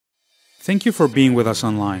Thank you for being with us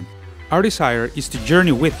online. Our desire is to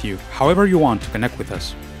journey with you however you want to connect with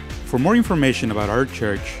us. For more information about our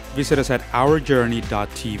church, visit us at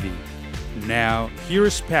ourjourney.tv. Now, here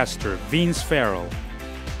is Pastor Vince Farrell.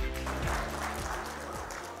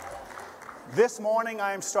 This morning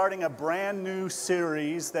I am starting a brand new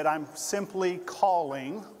series that I'm simply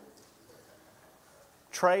calling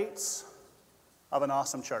Traits of an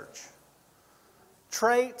Awesome Church.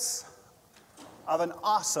 Traits of an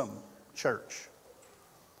Awesome Church.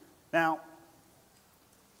 Now,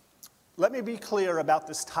 let me be clear about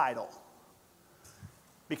this title,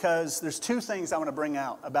 because there's two things I want to bring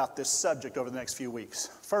out about this subject over the next few weeks.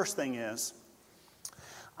 First thing is,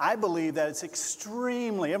 I believe that it's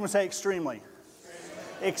everyone say extremely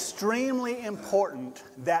important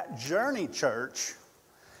that Journey Church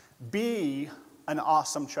be an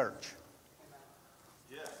awesome church.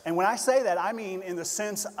 And when I say that, I mean in the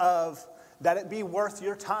sense of that it be worth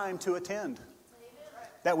your time to attend.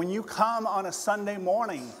 That when you come on a Sunday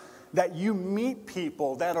morning, that you meet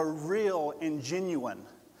people that are real and genuine.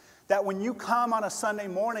 That when you come on a Sunday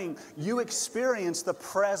morning, you experience the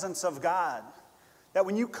presence of God. That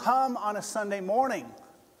when you come on a Sunday morning,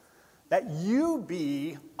 that you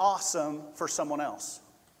be awesome for someone else.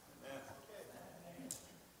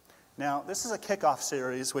 Now, this is a kickoff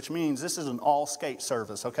series, which means this is an all-skate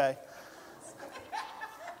service, okay?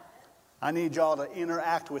 I need y'all to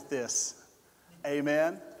interact with this.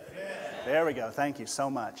 Amen? Amen. There we go. Thank you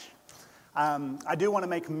so much. I do want to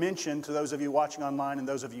make mention to those of you watching online and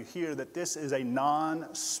those of you here that this is a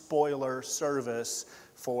non-spoiler service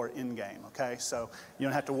for in-game, okay? So you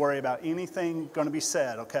don't have to worry about anything going to be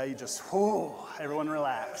said, okay? You just, everyone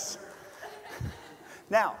relax.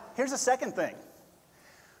 Now, here's the second thing.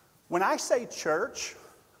 When I say church,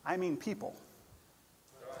 I mean people.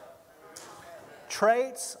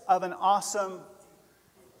 Traits of an awesome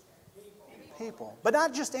people. But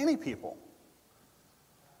not just any people.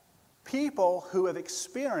 People who have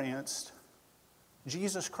experienced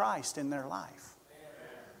Jesus Christ in their life.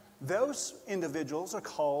 Those individuals are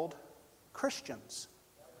called Christians.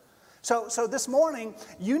 So this morning,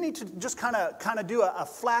 you need to just kind of do a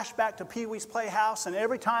flashback to Pee-wee's Playhouse, and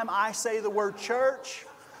every time I say the word church,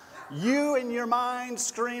 you in your mind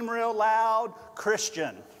scream real loud,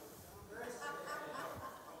 Christian.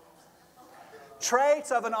 Traits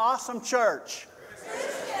of an awesome church.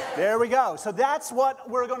 Christian. There we go. So that's what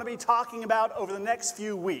we're going to be talking about over the next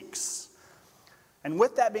few weeks. And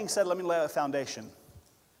with that being said, let me lay a foundation.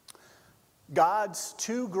 God's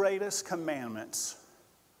two greatest commandments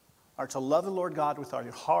are to love the Lord God with all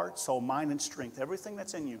your heart, soul, mind, and strength, everything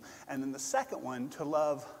that's in you. And then the second one, to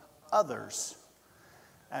love others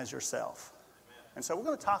as yourself. Amen. And so we're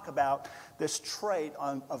going to talk about this trait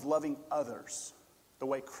of loving others the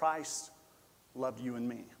way Christ loved you and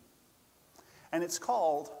me. And it's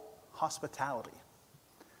called hospitality.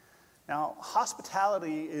 Now,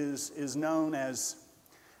 hospitality is known as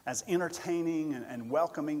entertaining and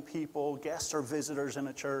welcoming people, guests or visitors in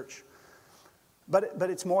a church. But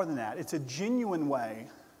it's more than that. It's a genuine way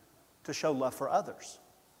to show love for others.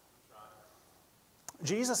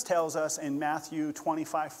 Jesus tells us in Matthew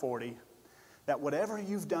 25:40 that whatever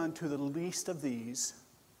you've done to the least of these,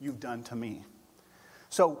 you've done to me.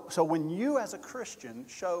 So when you as a Christian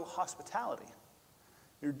show hospitality,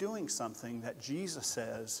 you're doing something that Jesus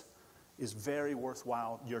says is very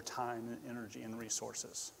worthwhile your time and energy and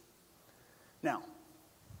resources. Now,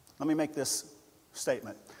 let me make this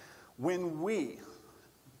statement. When we,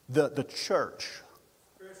 the church,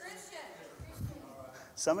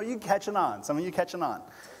 some of you catching on.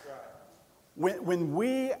 When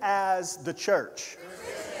we as the church,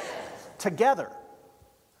 together,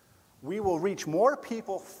 we will reach more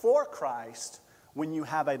people for Christ when you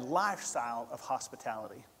have a lifestyle of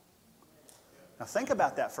hospitality. Now think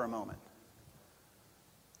about that for a moment.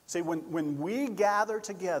 See, when we gather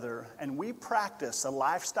together and we practice a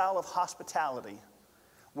lifestyle of hospitality,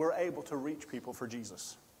 we're able to reach people for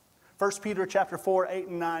Jesus. 1 Peter chapter 4, 8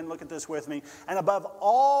 and 9, look at this with me. And above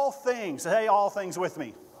all things, say all things with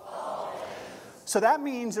me. All things. So that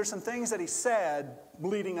means there's some things that he said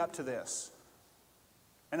leading up to this.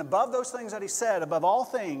 And above those things that he said, above all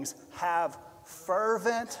things, have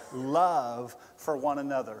fervent love for one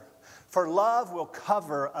another. For love will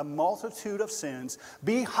cover a multitude of sins.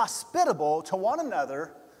 Be hospitable to one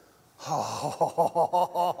another.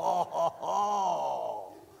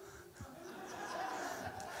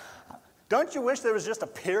 Don't you wish there was just a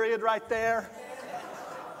period right there?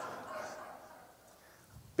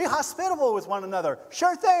 Be hospitable with one another.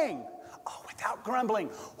 Sure thing. Oh, without grumbling.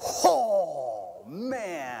 Oh,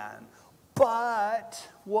 man. But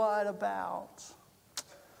what about?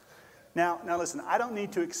 Now listen, I don't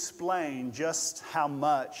need to explain just how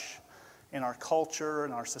much in our culture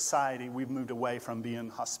and our society we've moved away from being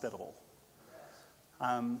hospitable.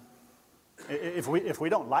 If we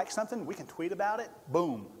don't like something, we can tweet about it,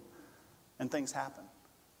 boom, and things happen.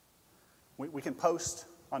 We can post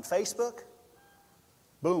on Facebook,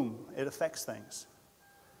 boom, it affects things.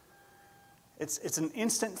 It's an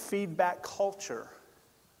instant feedback culture.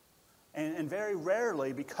 And very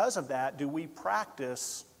rarely, because of that, do we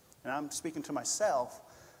practice, and I'm speaking to myself,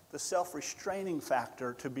 the self-restraining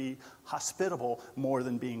factor to be hospitable more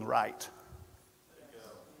than being right. There you go.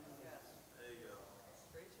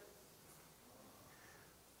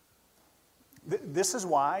 There you go. This is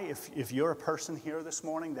why, if you're a person here this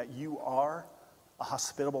morning, that you are a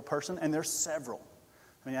hospitable person, and there's several.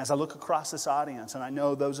 I mean, as I look across this audience, and I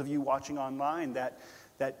know those of you watching online, that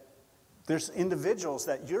there's individuals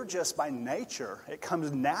that you're just by nature, it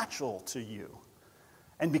comes natural to you.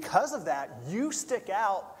 And because of that, you stick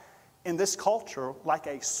out in this culture like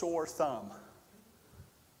a sore thumb.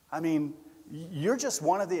 I mean, you're just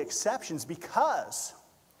one of the exceptions because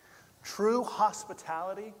true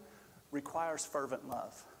hospitality requires fervent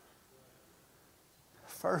love.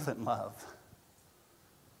 Fervent love.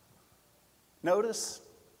 Notice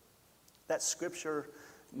that Scripture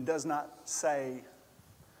does not say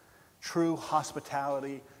true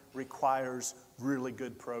hospitality requires really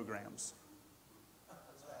good programs.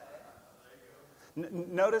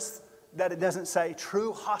 Notice that it doesn't say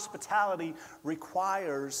true hospitality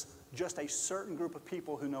requires just a certain group of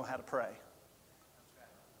people who know how to pray.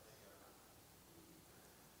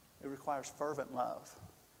 It requires fervent love.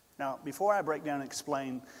 Now, before I break down and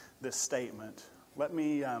explain this statement, let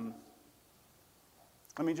me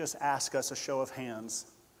just ask us a show of hands.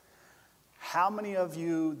 How many of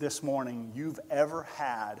you this morning, you've ever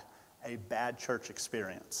had a bad church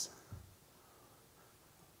experience?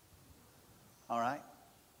 All right?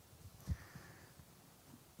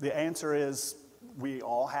 The answer is we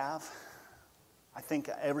all have. I think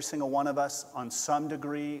every single one of us, on some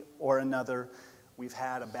degree or another, we've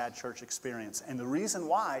had a bad church experience. And the reason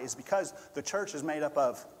why is because the church is made up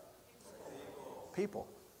of people.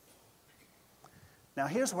 Now,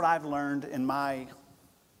 here's what I've learned in my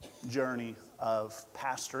journey of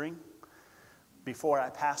pastoring. Before I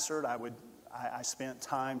pastored, I spent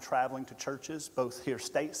time traveling to churches, both here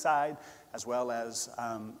stateside as well as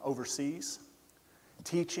overseas,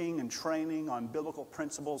 teaching and training on biblical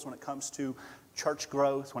principles when it comes to church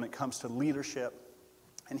growth, when it comes to leadership.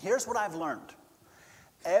 And here's what I've learned.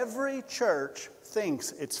 Every church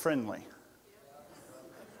thinks it's friendly.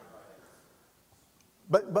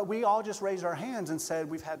 But we all just raised our hands and said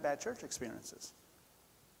we've had bad church experiences.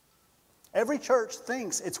 Every church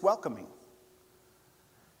thinks it's welcoming.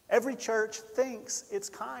 Every church thinks it's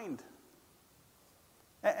kind.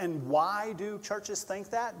 And why do churches think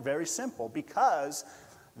that? Very simple. Because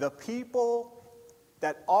the people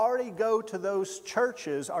that already go to those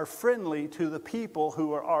churches are friendly to the people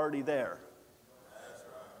who are already there.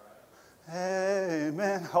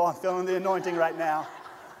 Amen. Oh, I'm feeling the anointing right now.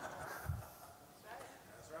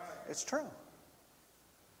 It's true.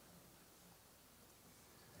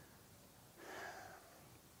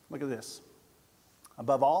 Look at this.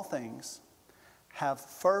 Above all things, have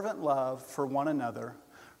fervent love for one another,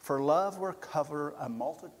 for love will cover a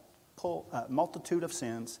multitude of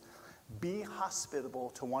sins. Be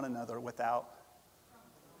hospitable to one another without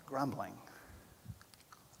grumbling.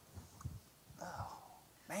 Oh,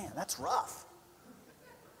 man, that's rough.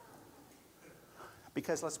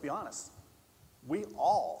 Because let's be honest, we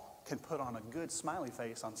all can put on a good smiley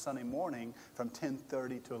face on Sunday morning from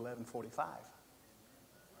 10:30 to 11:45.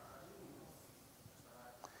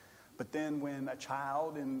 But then when a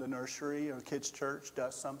child in the nursery or kids' church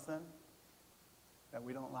does something that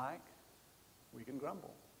we don't like, we can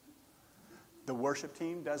grumble. The worship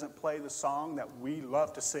team doesn't play the song that we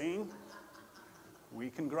love to sing,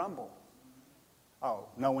 we can grumble. Oh,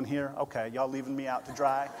 no one here? Okay, y'all leaving me out to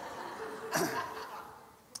dry.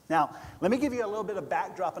 Now, let me give you a little bit of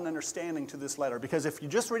backdrop and understanding to this letter, because if you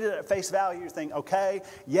just read it at face value, you think, okay,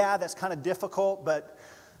 yeah, that's kind of difficult, but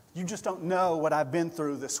you just don't know what I've been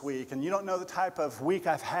through this week, and you don't know the type of week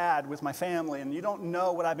I've had with my family, and you don't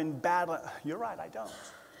know what I've been battling. You're right, I don't.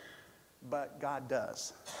 But God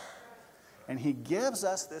does. And He gives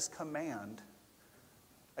us this command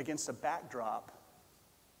against a backdrop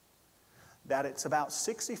that it's about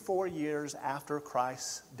 64 years after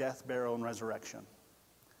Christ's death, burial, and resurrection.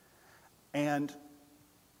 And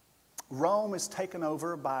Rome is taken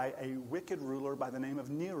over by a wicked ruler by the name of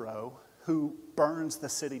Nero, who burns the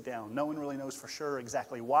city down. No one really knows for sure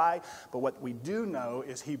exactly why, but what we do know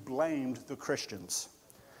is he blamed the Christians.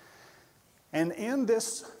 And in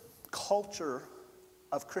this culture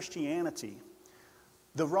of Christianity,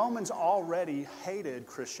 the Romans already hated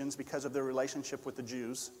Christians because of their relationship with the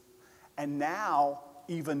Jews. And now,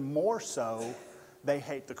 even more so, they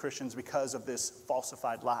hate the Christians because of this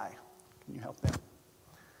falsified lie. Can you help them?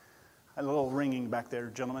 A little ringing back there,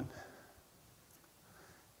 gentlemen.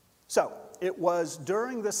 So, it was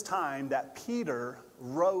during this time that Peter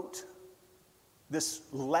wrote this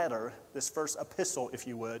letter, this first epistle, if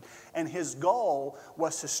you would, and his goal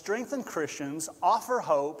was to strengthen Christians, offer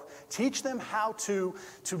hope, teach them how to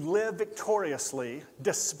live victoriously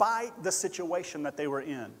despite the situation that they were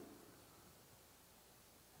in.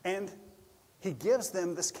 And he gives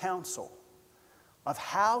them this counsel of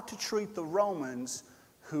how to treat the Romans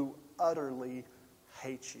who utterly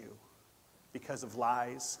hate you because of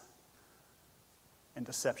lies and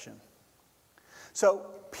deception. So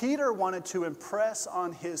Peter wanted to impress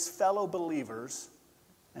on his fellow believers,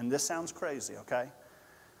 and this sounds crazy, okay?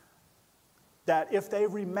 That if they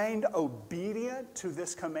remained obedient to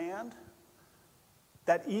this command,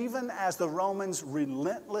 that even as the Romans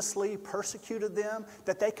relentlessly persecuted them,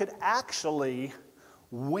 that they could actually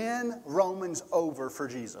win Romans over for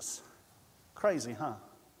Jesus. Crazy, huh?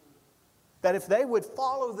 That if they would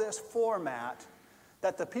follow this format,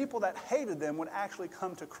 that the people that hated them would actually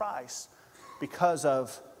come to Christ because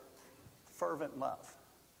of fervent love.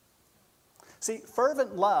 See,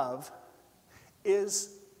 fervent love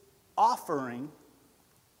is offering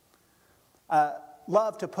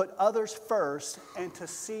love to put others first and to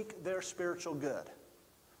seek their spiritual good.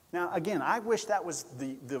 Now, again, I wish that was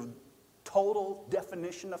the total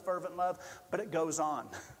definition of fervent love, but it goes on.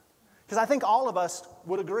 Because I think all of us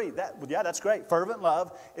would agree that, yeah, that's great. Fervent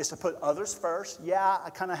love is to put others first. Yeah,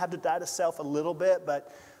 I kind of have to die to self a little bit,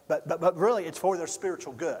 but really it's for their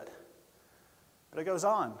spiritual good. But it goes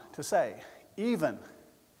on to say, even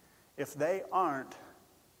if they aren't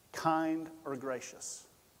kind or gracious.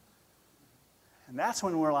 And that's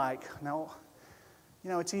when we're like, no,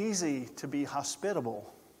 it's easy to be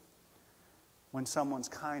hospitable when someone's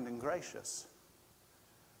kind and gracious.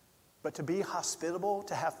 But to be hospitable,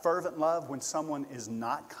 to have fervent love when someone is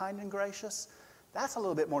not kind and gracious, that's a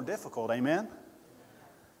little bit more difficult, amen?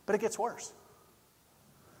 But it gets worse.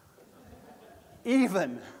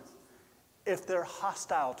 Even if they're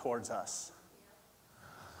hostile towards us.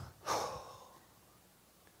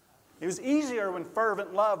 It was easier when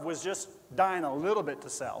fervent love was just dying a little bit to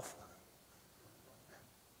self.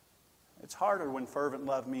 It's harder when fervent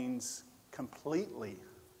love means completely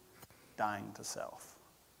dying to self.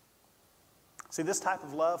 See, this type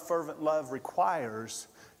of love, fervent love, requires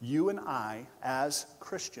you and I, as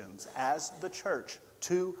Christians, as the church,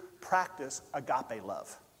 to practice agape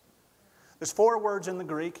love. There's 4 words in the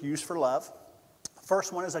Greek used for love.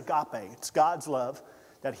 First one is agape. It's God's love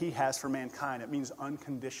that he has for mankind. It means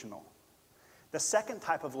unconditional. The second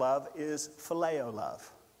type of love is phileo love.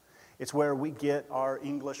 It's where we get our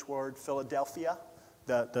English word Philadelphia,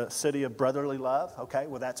 the city of brotherly love. Okay,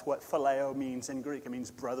 well that's what phileo means in Greek. It means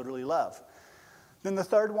brotherly love. Then the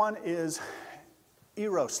third one is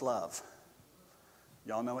eros love.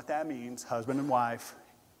 Y'all know what that means, husband and wife,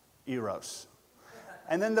 eros.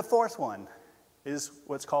 And then the fourth one is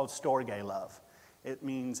what's called storge love. It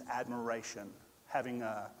means admiration, having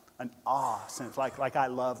an awe sense, like I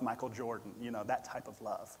love Michael Jordan, that type of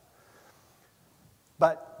love.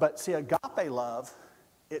 But see, agape love,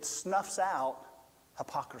 it snuffs out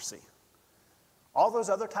hypocrisy. All those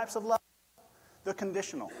other types of love, they're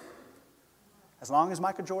conditional. As long as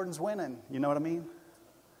Michael Jordan's winning, you know what I mean?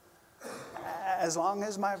 As long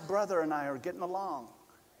as my brother and I are getting along.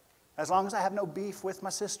 As long as I have no beef with my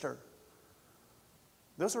sister.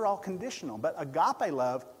 Those are all conditional. But agape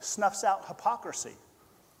love snuffs out hypocrisy.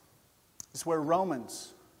 It's where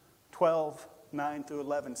Romans 12, 9 through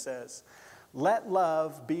 11 says, let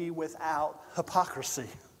love be without hypocrisy.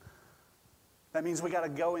 That means we got to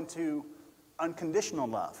go into unconditional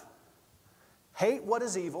love. Hate what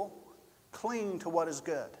is evil. Cling to what is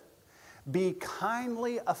good. Be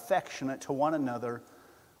kindly affectionate to one another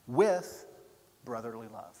with brotherly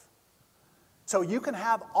love. So you can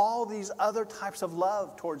have all these other types of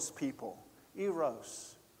love towards people.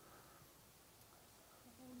 Eros.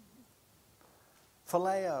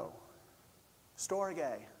 Phileo. Storge.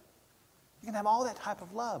 You can have all that type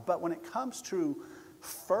of love. But when it comes to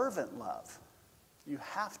fervent love, you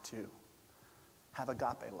have to have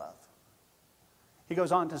agape love. He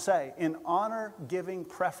goes on to say, in honor, giving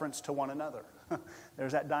preference to one another.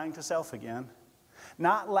 There's that dying to self again.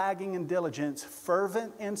 Not lagging in diligence,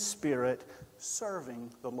 fervent in spirit,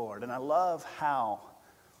 serving the Lord. And I love how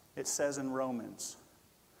it says in Romans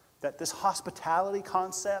that this hospitality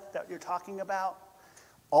concept that you're talking about,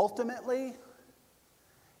 ultimately,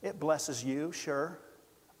 it blesses you, sure.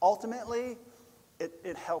 Ultimately,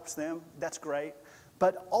 it helps them. That's great.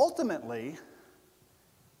 But ultimately,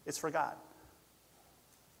 it's for God.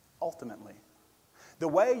 Ultimately. The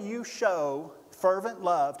way you show fervent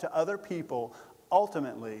love to other people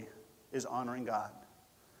ultimately is honoring God.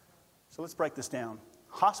 So let's break this down.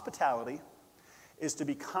 Hospitality is to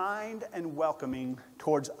be kind and welcoming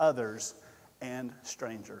towards others and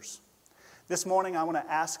strangers. This morning, I want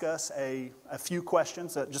to ask us a few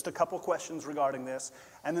questions, just a couple questions regarding this.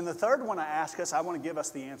 And then the third one I ask us, I want to give us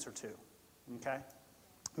the answer to. Okay?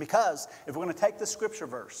 Because if we're going to take the scripture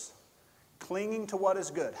verse, clinging to what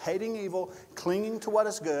is good, hating evil, clinging to what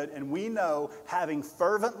is good, and we know having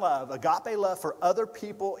fervent love, agape love for other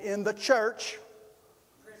people in the church.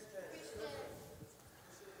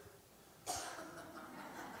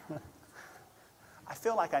 I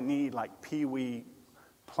feel like I need like Pee Wee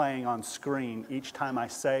playing on screen each time I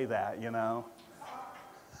say that, you know.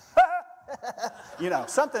 You know,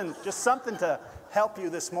 just something to help you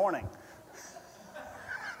this morning.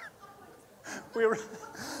 We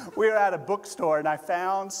were at a bookstore and I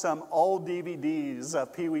found some old DVDs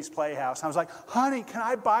of Pee Wee's Playhouse. I was like, honey, can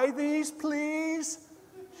I buy these, please?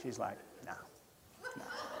 She's like, no.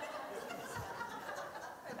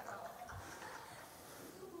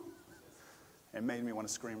 It made me want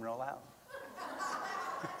to scream real loud.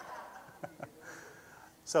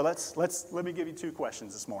 So let me give you two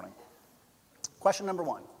questions this morning. Question number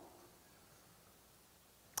one.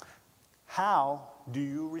 How do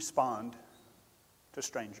you respond to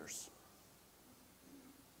strangers?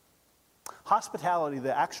 Hospitality,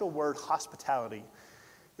 the actual word hospitality,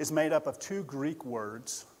 is made up of two Greek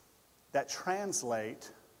words that translate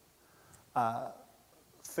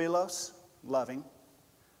philos, loving,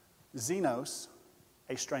 xenos,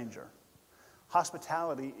 a stranger.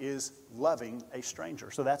 Hospitality is loving a stranger.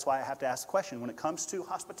 So that's why I have to ask the question, when it comes to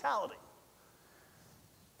hospitality,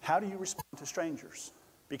 how do you respond to strangers?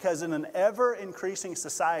 Because in an ever-increasing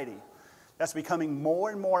society that's becoming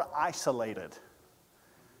more and more isolated,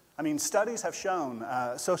 I mean, studies have shown,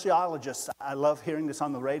 sociologists, I love hearing this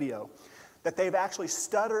on the radio, that they've actually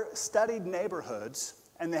studied neighborhoods,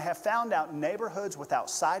 and they have found out neighborhoods without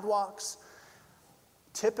sidewalks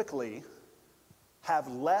typically have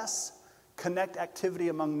less connect activity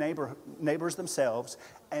among neighbors themselves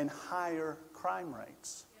and higher crime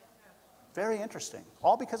rates. Very interesting.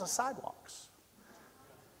 All because of sidewalks.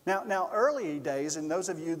 Now early days, and those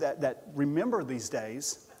of you that remember these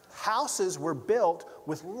days, houses were built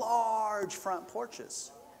with large front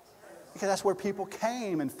porches. Because that's where people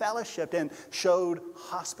came and fellowshiped and showed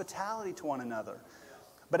hospitality to one another.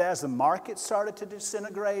 But as the market started to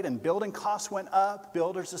disintegrate and building costs went up,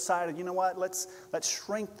 builders decided, you know what, let's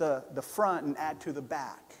shrink the front and add to the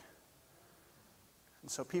back. And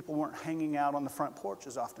so people weren't hanging out on the front porch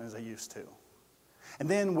as often as they used to. And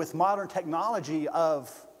then with modern technology of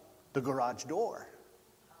the garage door,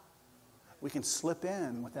 we can slip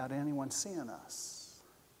in without anyone seeing us.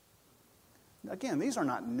 Again, these are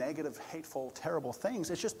not negative, hateful, terrible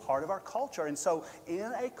things. It's just part of our culture. And so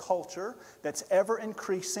in a culture that's ever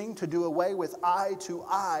increasing to do away with eye to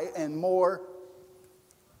eye and more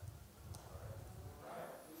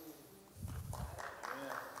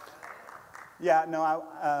yeah, no,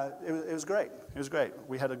 it was great. It was great.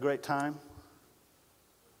 We had a great time.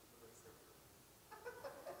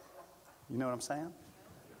 You know what I'm saying?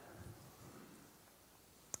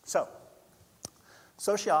 So,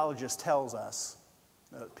 sociologists tells us,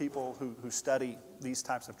 people who study these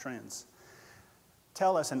types of trends,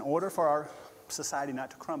 tell us in order for our society not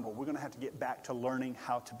to crumble, we're going to have to get back to learning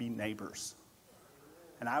how to be neighbors.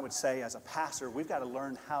 And I would say as a pastor, we've got to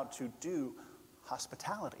learn how to do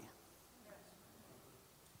hospitality.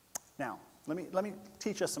 Now, let me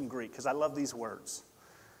teach us some Greek, because I love these words.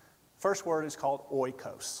 First word is called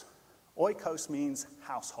oikos. Oikos means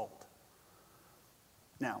household.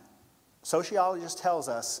 Now, sociologists tells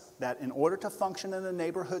us that in order to function in a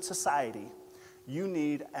neighborhood society, you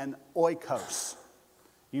need an oikos.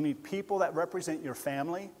 You need people that represent your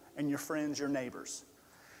family and your friends, your neighbors.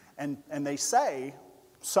 And they say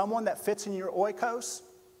someone that fits in your oikos,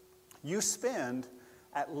 you spend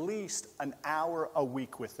at least an hour a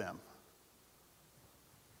week with them.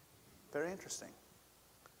 Very interesting.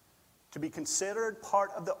 To be considered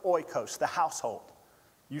part of the oikos, the household,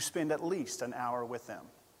 you spend at least an hour with them.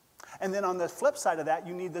 And then on the flip side of that,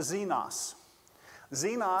 you need the xenos.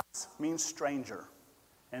 Xenos means stranger.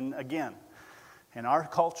 And again, in our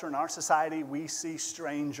culture, in our society, we see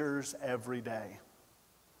strangers every day.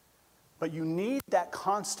 But you need that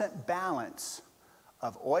constant balance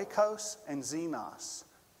of oikos and xenos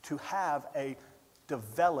to have a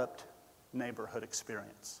developed neighborhood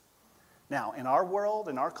experience. Now, in our world,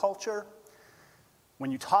 in our culture,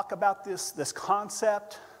 when you talk about this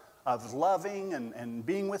concept of loving and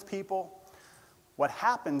being with people, what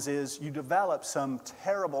happens is you develop some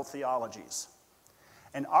terrible theologies.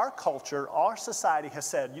 And our culture, our society has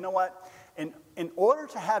said, you know what? In order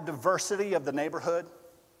to have diversity of the neighborhood,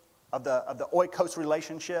 of the oikos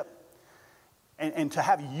relationship, and to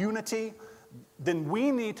have unity, then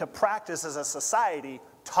we need to practice as a society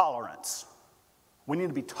tolerance. We need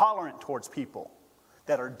to be tolerant towards people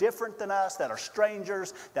that are different than us, that are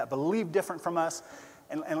strangers, that believe different from us.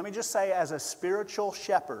 And let me just say, as a spiritual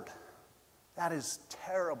shepherd, that is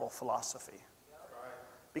terrible philosophy.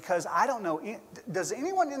 Because I don't know, does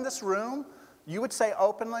anyone in this room, you would say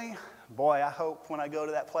openly, boy, I hope when I go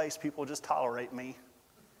to that place, people just tolerate me.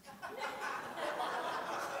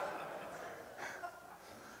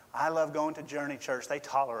 I love going to Journey Church. They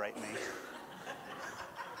tolerate me.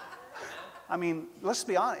 I mean, let's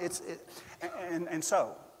be honest. And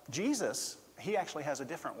so, Jesus, he actually has a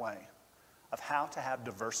different way of how to have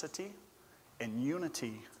diversity and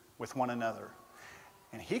unity with one another.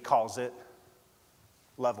 And he calls it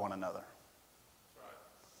love one another.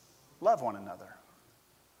 Love one another.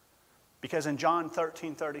 Because in John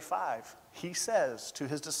 13:35, he says to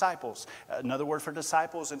his disciples, another word for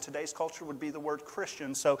disciples in today's culture would be the word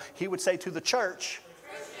Christian. So he would say to the church,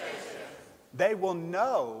 they will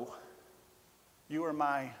know you are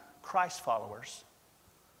my Christ followers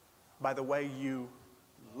by the way you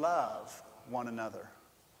love one another.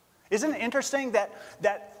 Isn't it interesting that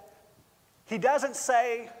he doesn't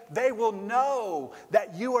say they will know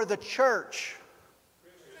that you are the church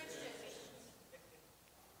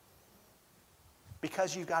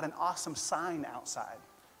because you've got an awesome sign outside.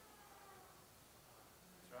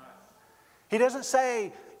 He doesn't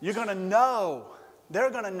say you're going to know,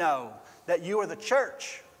 they're going to know that you are the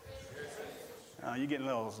church. Oh, you're getting a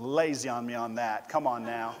little lazy on me on that. Come on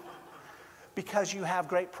now. Because you have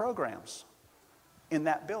great programs in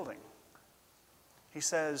that building. He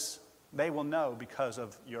says they will know because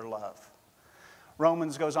of your love.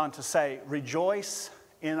 Romans goes on to say, rejoice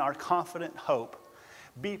in our confident hope.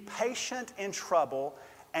 Be patient in trouble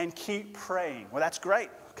and keep praying. Well, that's great,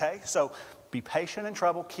 okay? So be patient in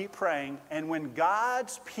trouble, keep praying. And when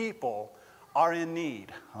God's people are in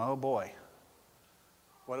need, oh boy,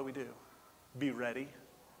 what do? Be ready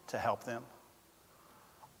to help them.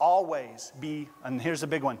 Always be, and here's a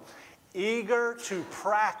big one, eager to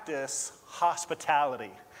practice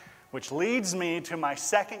hospitality. Which leads me to my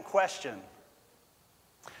second question.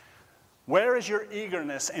 Where is your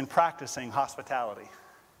eagerness in practicing hospitality?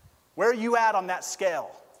 Where are you at on that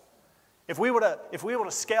scale? If we were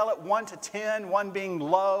to scale it 1 to 10, 1 being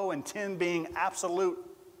low and 10 being absolute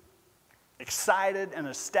excited and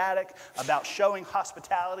ecstatic about showing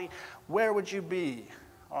hospitality, where would you be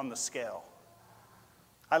on the scale?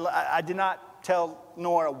 I did not tell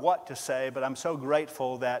Nora what to say, but I'm so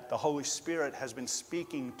grateful that the Holy Spirit has been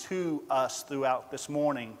speaking to us throughout this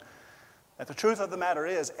morning. That the truth of the matter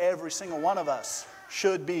is, every single one of us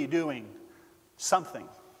should be doing something.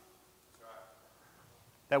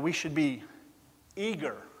 That we should be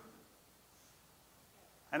eager.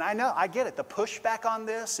 And I know, I get it. The pushback on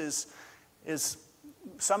this is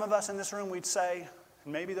some of us in this room, we'd say,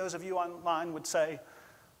 and maybe those of you online would say,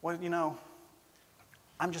 well, you know,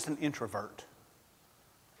 I'm just an introvert.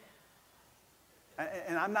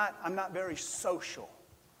 And I'm not very social.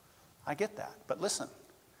 I get that. But listen,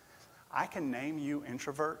 I can name you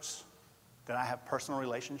introverts that I have personal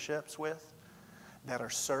relationships with that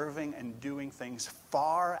are serving and doing things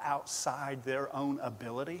far outside their own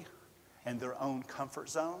ability and their own comfort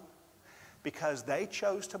zone because they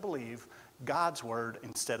chose to believe God's word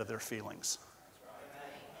instead of their feelings.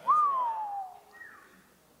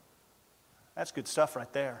 That's good stuff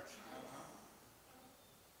right there.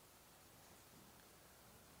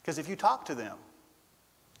 Because if you talk to them,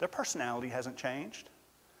 their personality hasn't changed.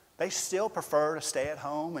 They still prefer to stay at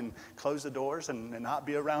home and close the doors and not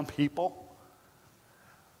be around people.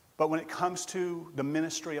 But when it comes to the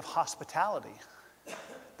ministry of hospitality,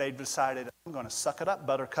 they've decided, I'm going to suck it up,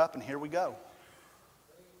 buttercup, and here we go.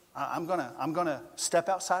 I'm going to step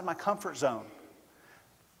outside my comfort zone.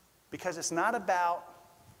 Because it's not about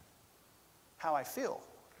how I feel.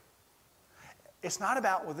 It's not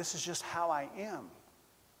about, well, this is just how I am.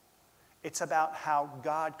 It's about how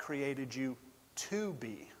God created you to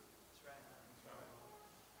be.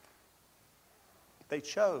 They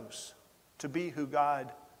chose to be who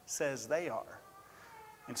God says they are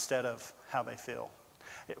instead of how they feel.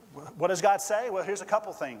 What does God say? Well, here's a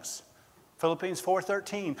couple things. Philippians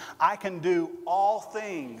 4:13, I can do all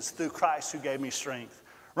things through Christ who gave me strength.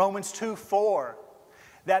 Romans 2:4,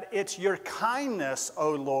 that it's your kindness,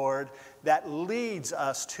 O Lord, that leads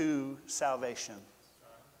us to salvation.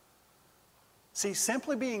 See,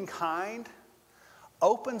 simply being kind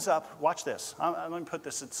opens up, watch this, let me put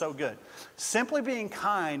this, it's so good. Simply being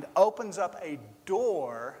kind opens up a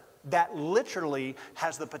door that literally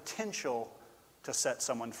has the potential to set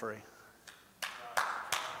someone free.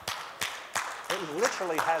 It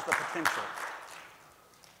literally has the potential.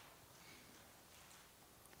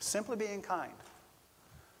 Simply being kind.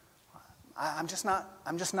 I'm just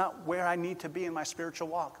not where I need to be in my spiritual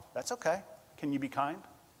walk. That's okay. Can you be kind?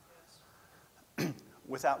 Yes.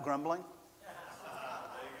 Without grumbling?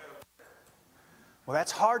 Well,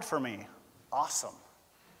 that's hard for me. Awesome.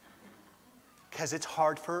 Because it's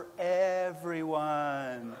hard for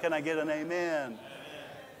everyone. Can I get an amen? Amen?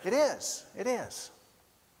 It is. It is.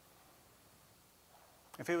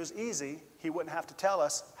 If it was easy, he wouldn't have to tell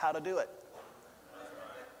us how to do it.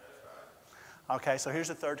 Okay, so here's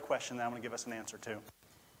the third question that I'm going to give us an answer to.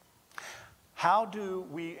 How do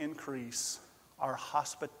we increase our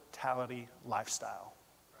hospitality lifestyle?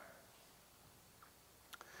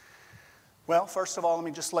 Well, first of all, let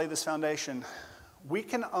me just lay this foundation. We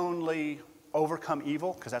can only overcome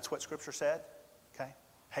evil, because that's what Scripture said. Okay?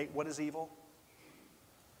 Hate what is evil.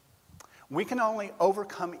 We can only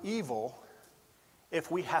overcome evil if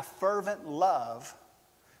we have fervent love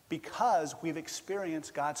because we've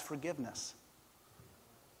experienced God's forgiveness.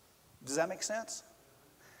 Does that make sense?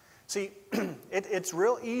 See, it's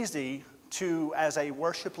real easy to, as a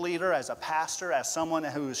worship leader, as a pastor, as someone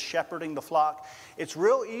who is shepherding the flock, it's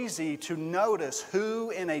real easy to notice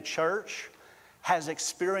who in a church has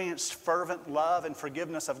experienced fervent love and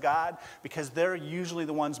forgiveness of God, because they're usually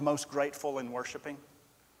the ones most grateful in worshiping.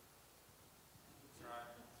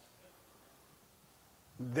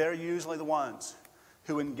 They're usually the ones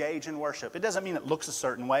who engage in worship. It doesn't mean it looks a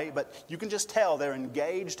certain way, but you can just tell they're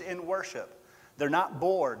engaged in worship. They're not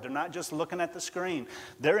bored. They're not just looking at the screen.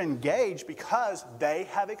 They're engaged because they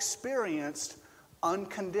have experienced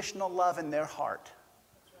unconditional love in their heart.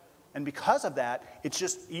 And because of that, it's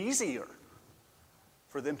just easier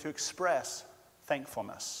for them to express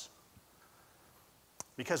thankfulness.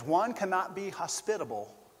 Because one cannot be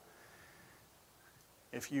hospitable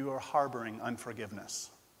if you are harboring unforgiveness.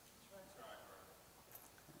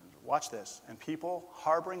 Watch this. And people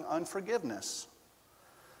harboring unforgiveness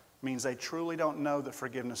means they truly don't know the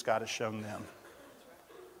forgiveness God has shown them.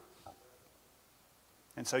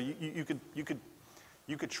 And so you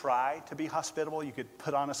could try to be hospitable. You could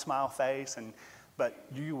put on a smile face, but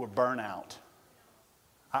you will burn out.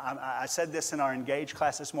 I said this in our Engage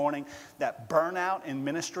class this morning, that burnout in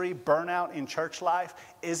ministry, burnout in church life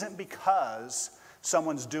isn't because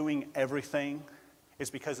someone's doing everything.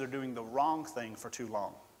 It's because they're doing the wrong thing for too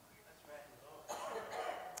long.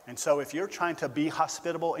 And so if you're trying to be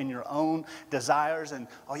hospitable in your own desires and,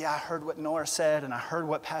 oh yeah, I heard what Nora said and I heard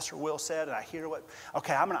what Pastor Will said and I hear what,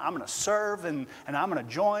 okay, I'm gonna serve and I'm going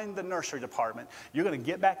to join the nursery department. You're going to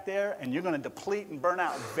get back there and you're going to deplete and burn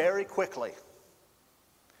out very quickly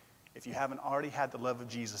if you haven't already had the love of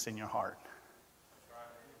Jesus in your heart.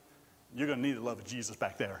 You're going to need the love of Jesus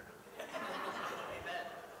back there.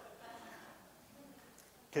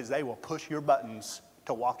 Because they will push your buttons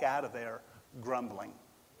to walk out of there grumbling.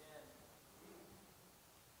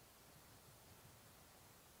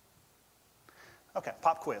 Okay,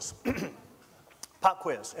 pop quiz. Pop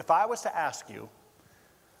quiz. If I was to ask you,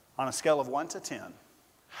 on a scale of 1 to 10,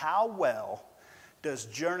 how well does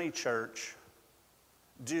Journey Church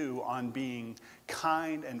do on being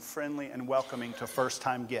kind and friendly and welcoming to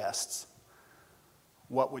first-time guests,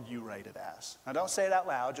 what would you rate it as? Now, don't say it out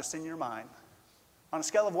loud, just in your mind. On a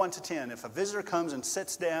scale of 1 to 10, if a visitor comes and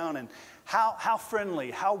sits down, and how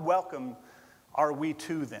friendly, how welcome are we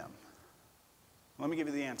to them? Let me give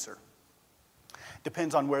you the answer.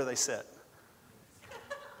 Depends on where they sit.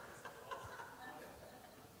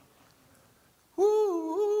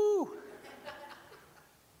 Woo!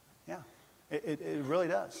 Yeah, it really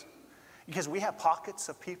does. Because we have pockets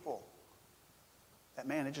of people that,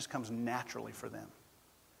 man, it just comes naturally for them.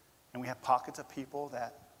 And we have pockets of people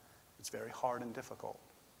that it's very hard and difficult.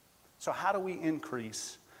 So how do we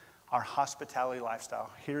increase our hospitality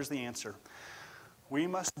lifestyle? Here's the answer. We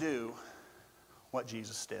must do what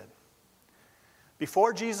Jesus did.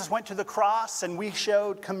 Before Jesus went to the cross and we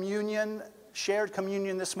shared communion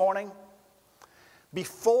this morning,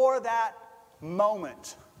 before that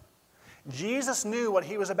moment, Jesus knew what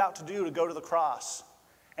he was about to do to go to the cross.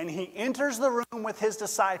 And he enters the room with his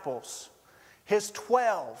disciples, his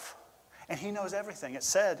 12, And he knows everything. It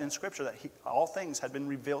said in Scripture that all things had been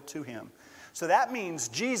revealed to him. So that means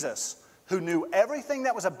Jesus, who knew everything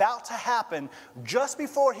that was about to happen just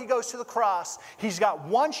before he goes to the cross, he's got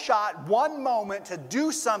one shot, one moment to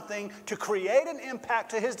do something to create an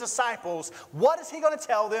impact to his disciples. What is he going to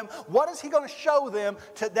tell them? What is he going to show them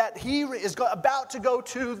that he is about to go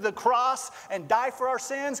to the cross and die for our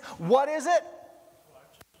sins? What is it?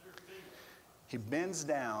 He bends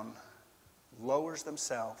down, lowers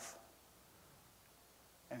himself,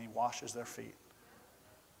 and he washes their feet.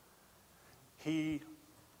 He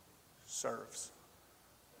serves.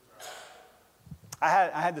 I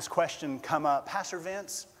had this question come up. Pastor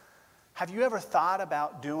Vince, have you ever thought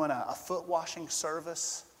about doing a foot washing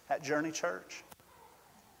service at Journey Church?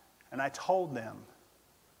 And I told them,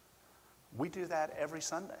 we do that every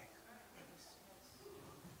Sunday.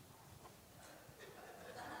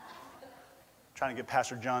 Trying to give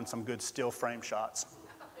Pastor John some good still frame shots.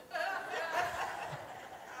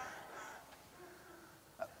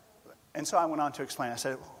 And so I went on to explain. I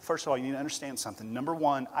said, first of all, you need to understand something. Number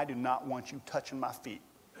one, I do not want you touching my feet.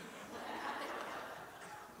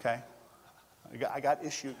 Okay? I got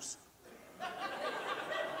issues.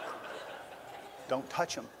 Don't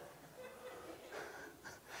touch them.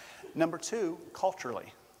 Number two,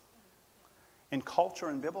 culturally. In culture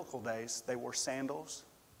in biblical days, they wore sandals,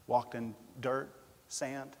 walked in dirt,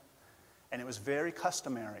 sand, and it was very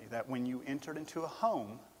customary that when you entered into a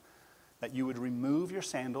home, that you would remove your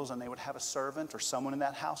sandals and they would have a servant or someone in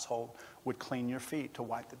that household would clean your feet to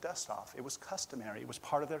wipe the dust off. It was customary. It was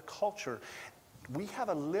part of their culture. We have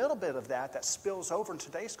a little bit of that spills over in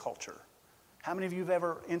today's culture. How many of you have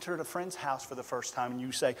ever entered a friend's house for the first time and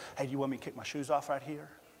you say, hey, do you want me to kick my shoes off right here?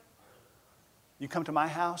 You come to my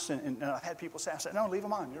house and I've had people say, I said, no, leave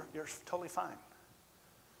them on. You're totally fine.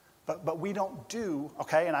 But we don't do,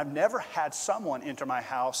 okay, and I've never had someone enter my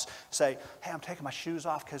house say, hey, I'm taking my shoes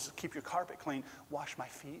off because keep your carpet clean, wash my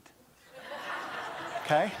feet.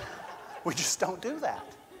 Okay? We just don't do that.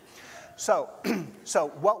 So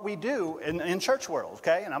what we do in church world,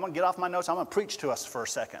 okay, and I'm going to get off my notes, I'm going to preach to us for a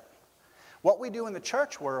second. What we do in the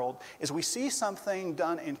church world is we see something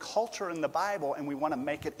done in culture in the Bible and we want to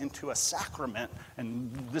make it into a sacrament,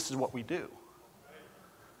 and this is what we do.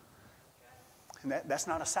 And that's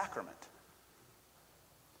not a sacrament.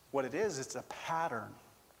 What it is, it's a pattern.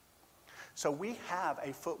 So we have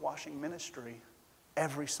a foot washing ministry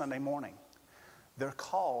every Sunday morning. They're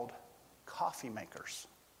called coffee makers.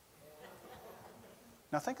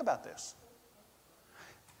 Now think about this.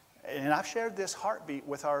 And I've shared this heartbeat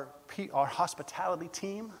with our hospitality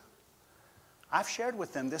team. I've shared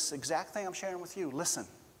with them this exact thing I'm sharing with you. Listen,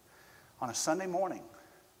 on a Sunday morning,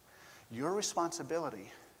 your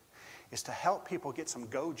responsibility is to help people get some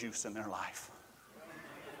go juice in their life.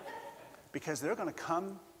 Because they're going to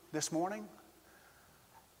come this morning,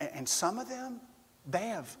 and some of them,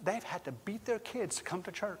 they've had to beat their kids to come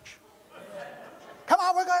to church. Come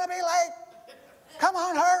on, we're going to be late. Come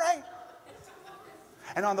on, hurry.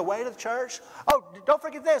 And on the way to the church, oh, don't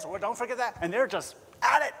forget this, or don't forget that. And they're just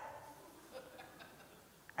at it.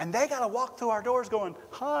 And they got to walk through our doors going,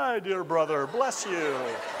 hi, dear brother, bless you.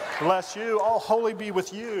 Bless you. All holy be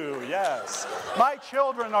with you. Yes. My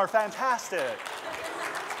children are fantastic.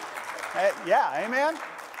 Yeah, amen?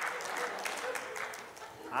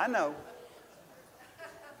 I know.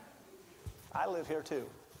 I live here too.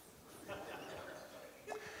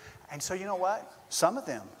 And so you know what? Some of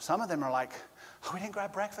them are like, oh, we didn't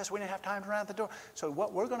grab breakfast. We didn't have time to run out the door. So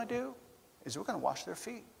what we're going to do is we're going to wash their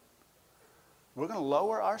feet. We're going to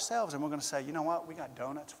lower ourselves and we're going to say, you know what? We got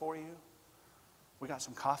donuts for you. We got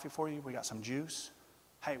some coffee for you. We got some juice.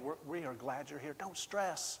 Hey, we are glad you're here. Don't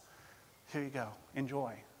stress. Here you go.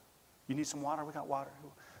 Enjoy. You need some water? We got water.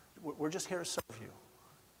 We're just here to serve you.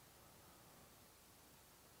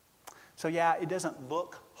 So yeah, it doesn't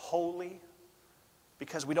look holy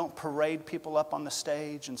because we don't parade people up on the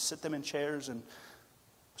stage and sit them in chairs and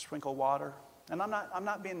sprinkle water. And I'm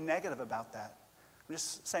not being negative about that. I'm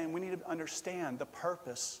just saying we need to understand the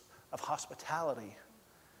purpose of hospitality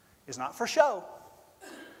is not for show.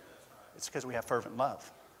 It's because we have fervent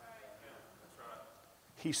love.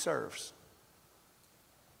 He serves.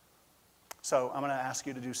 So I'm going to ask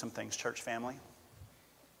you to do some things, church family.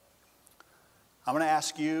 I'm going to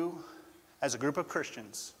ask you as a group of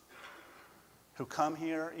Christians who come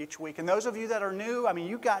here each week. And those of you that are new, I mean,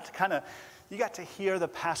 you got to hear the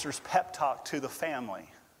pastor's pep talk to the family.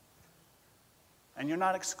 And you're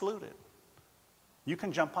not excluded. You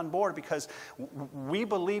can jump on board because we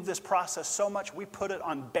believe this process so much, we put it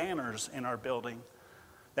on banners in our building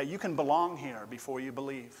that you can belong here before you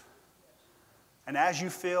believe. And as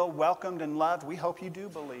you feel welcomed and loved, we hope you do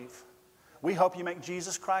believe. We hope you make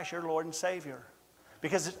Jesus Christ your Lord and Savior.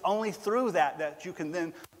 Because it's only through that you can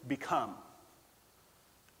then become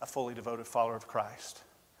a fully devoted follower of Christ.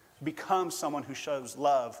 Become someone who shows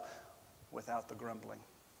love without the grumbling.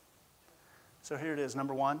 So here it is,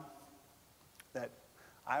 number one, that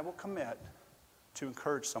I will commit to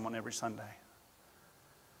encourage someone every Sunday.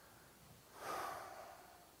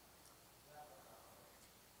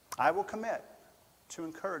 I will commit to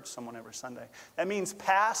encourage someone every Sunday. That means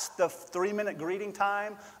past the 3-minute greeting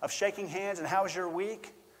time of shaking hands and how was your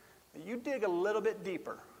week, you dig a little bit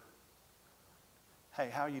deeper. Hey,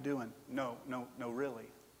 how are you doing? No, really.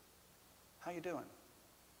 How you doing?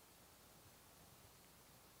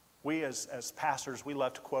 We as pastors, we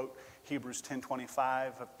love to quote Hebrews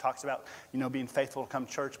 10:25. It talks about, being faithful to come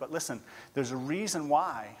to church. But listen, there's a reason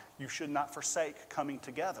why you should not forsake coming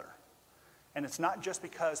together. And it's not just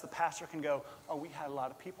because the pastor can go, oh, we had a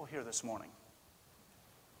lot of people here this morning.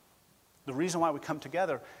 The reason why we come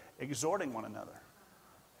together, exhorting one another.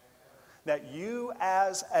 That you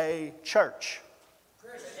as a church,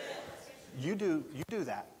 you do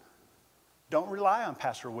that. Don't rely on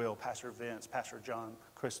Pastor Will, Pastor Vince, Pastor John,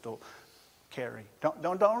 Crystal, Carrie.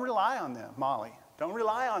 Don't rely on them, Molly. Don't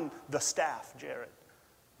rely on the staff, Jared.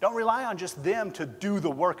 Don't rely on just them to do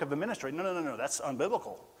the work of the ministry. No. That's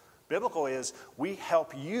unbiblical. Biblical is we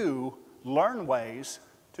help you learn ways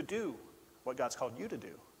to do what God's called you to do.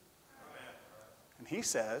 Amen. And he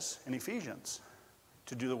says in Ephesians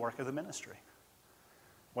to do the work of the ministry.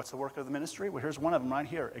 What's the work of the ministry? Well, here's one of them right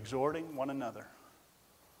here, exhorting one another.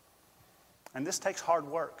 And this takes hard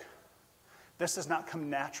work. This does not come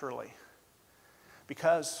naturally.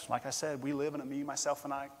 Because, like I said, we live in a me, myself,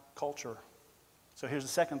 and I culture. So here's the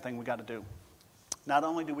second thing we got to do. Not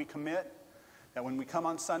only do we commit that when we come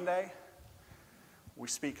on Sunday, we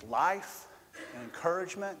speak life and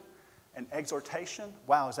encouragement and exhortation.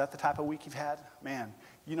 Wow, is that the type of week you've had? Man,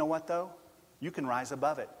 you know what though? You can rise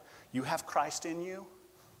above it. You have Christ in you.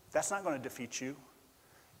 That's not going to defeat you.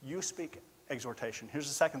 You speak exhortation. Here's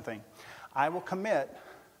the second thing. I will commit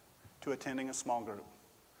to attending a small group.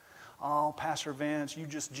 Oh, Pastor Vince, you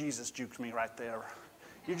just Jesus juked me right there.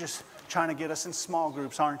 You're just trying to get us in small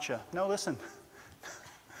groups, aren't you? No, listen.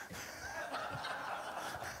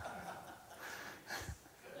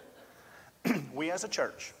 We as a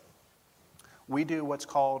church, we do what's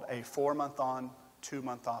called a 4-month on,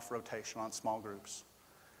 2-month off rotation on small groups.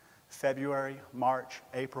 February, March,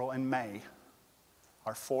 April, and May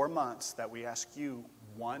are 4 months that we ask you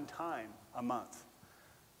one time a month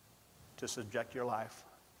to subject your life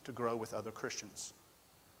to grow with other Christians.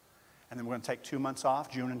 And then we're going to take 2 months off,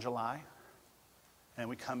 June and July, and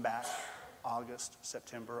we come back August,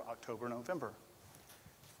 September, October, November.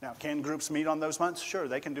 Now, can groups meet on those months? Sure,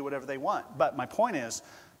 they can do whatever they want. But my point is,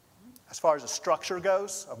 as far as the structure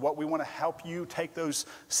goes, of what we want to help you take those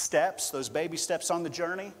steps, those baby steps on the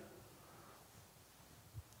journey,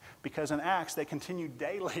 because in Acts, they continue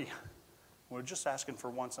daily. We're just asking for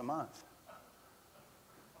once a month.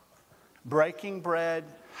 Breaking bread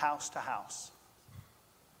house to house.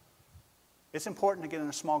 It's important to get in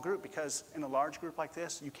a small group because in a large group like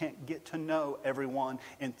this, you can't get to know everyone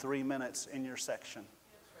in 3 minutes in your section.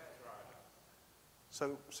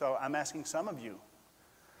 So I'm asking some of you,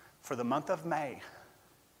 for the month of May,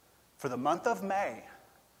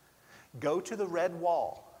 go to the red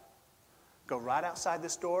wall. Go right outside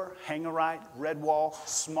this door, hang a right, red wall,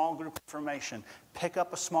 small group information. Pick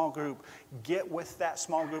up a small group. Get with that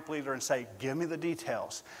small group leader and say, give me the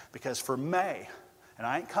details. Because for May, and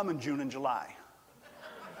I ain't coming June and July.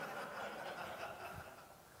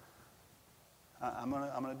 I'm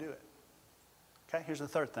gonna do it. Okay, here's the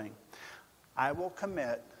third thing. I will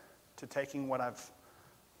commit to taking what I've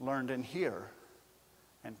learned in here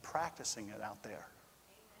and practicing it out there.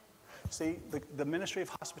 See, the ministry of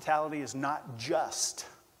hospitality is not just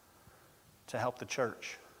to help the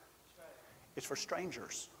church. It's for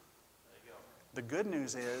strangers. The good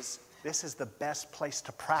news is this is the best place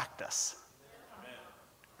to practice.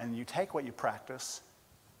 And you take what you practice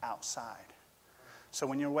outside. So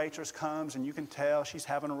when your waitress comes and you can tell she's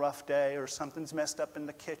having a rough day or something's messed up in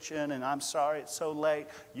the kitchen and I'm sorry it's so late,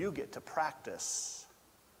 you get to practice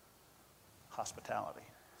hospitality.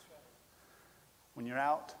 When you're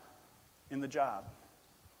out in the job.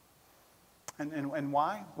 And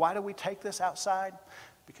why? Why do we take this outside?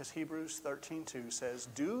 Because Hebrews 13:2 says,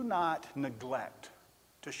 do not neglect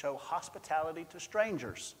to show hospitality to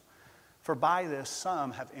strangers, for by this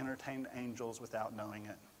some have entertained angels without knowing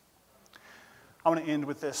it. I want to end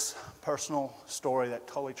with this personal story that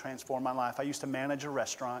totally transformed my life. I used to manage a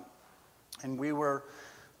restaurant, and we were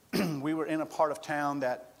in a part of town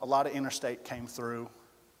that a lot of interstate came through.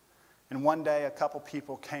 And one day a couple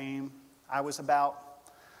people came. I was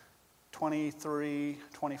about 23,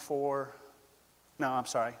 24. No, I'm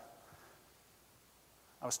sorry.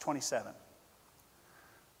 I was 27.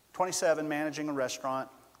 27, managing a restaurant.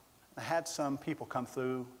 I had some people come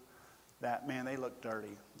through that, man, they looked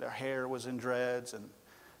dirty. Their hair was in dreads, and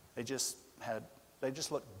they just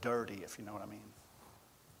looked dirty, if you know what I mean.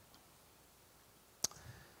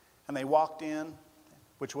 And they walked in,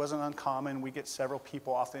 which wasn't uncommon. We get several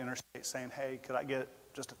people off the interstate saying, hey, could I get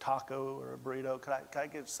just a taco or a burrito? Could I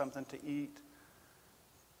get something to eat?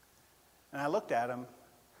 And I looked at them and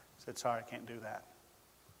said, sorry, I can't do that.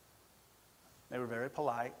 They were very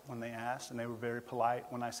polite when they asked, and they were very polite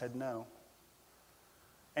when I said no.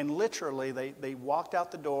 And literally, they walked out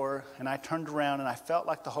the door, and I turned around, and I felt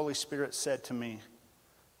like the Holy Spirit said to me,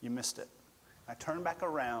 you missed it. I turned back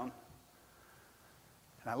around,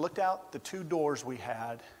 and I looked out the two doors we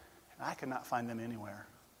had, and I could not find them anywhere.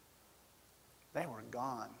 They were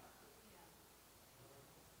gone.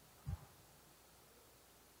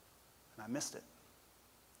 And I missed it.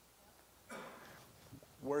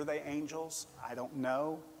 Were they angels? I don't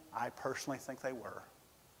know. I personally think they were.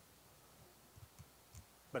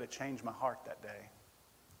 But it changed my heart that day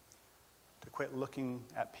to quit looking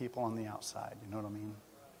at people on the outside. You know what I mean?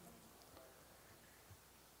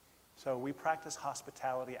 So we practice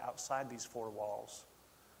hospitality outside these four walls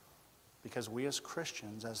because we as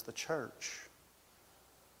Christians, as the church,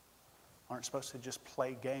 aren't supposed to just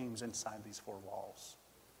play games inside these four walls.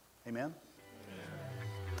 Amen?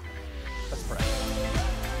 Let's pray.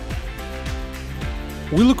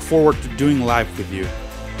 We look forward to doing life with you.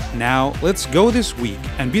 Now, let's go this week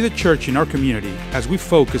and be the church in our community as we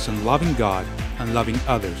focus on loving God and loving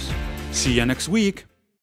others. See you next week.